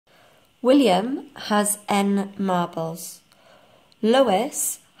William has N marbles.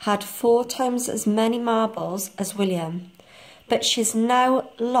 Lois had 4 times as many marbles as William, but she's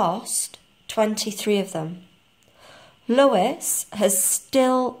now lost 23 of them. Lois has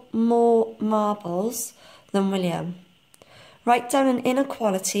still more marbles than William. Write down an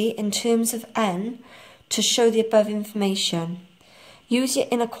inequality in terms of N to show the above information. Use your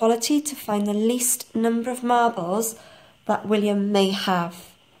inequality to find the least number of marbles that William may have.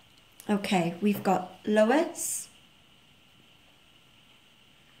 Okay, we've got Lois.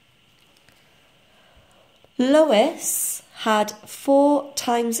 Lois had 4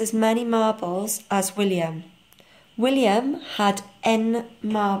 times as many marbles as William. William had N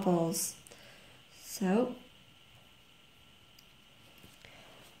marbles.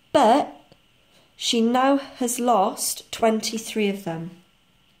 But she now has lost 23 of them.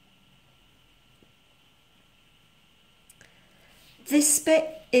 This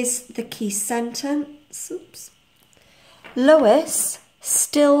bit is the key sentence. Oops. Lois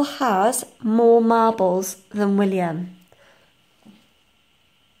still has more marbles than William.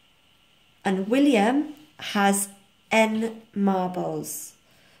 And William has N marbles.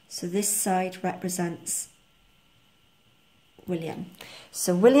 So this side represents William.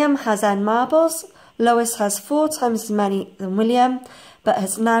 So William has N marbles. Lois has 4 times as many than William, but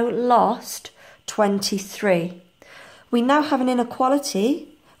has now lost 23. We now have an inequality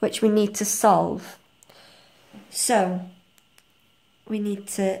which we need to solve. So we need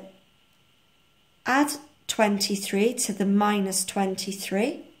to add 23 to the minus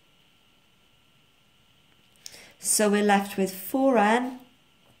 23. So we're left with 4n,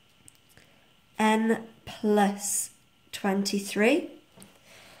 n plus 23.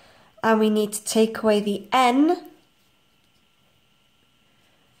 And we need to take away the n.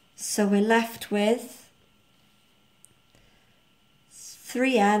 So we're left with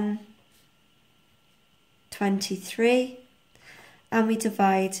 3n 23, and we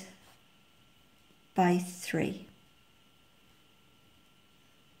divide by 3.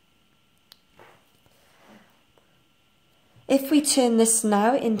 If we turn this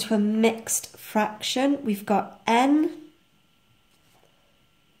now into a mixed fraction, we've got n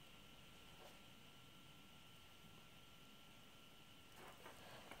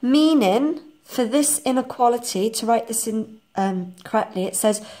meaning for this inequality, to write this in correctly, it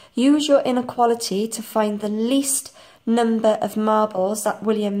says use your inequality to find the least number of marbles that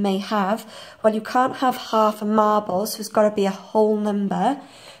William may have. Well, you can't have half a marble, so it's got to be a whole number.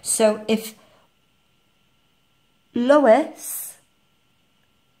 So if Lois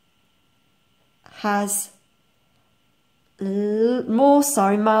has more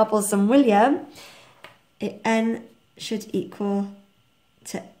marbles than William, n should equal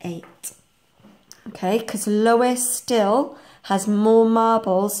to 8. Okay, because Lois still has more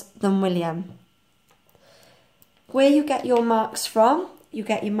marbles than William. Where you get your marks from? You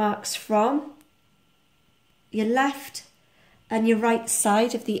get your marks from your left and your right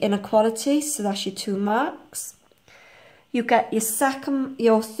side of the inequality, so that's your 2 marks. You get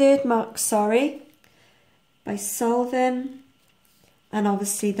your third mark, by solving, and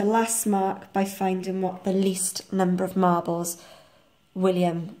obviously the last mark by finding what the least number of marbles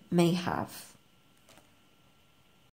William may have.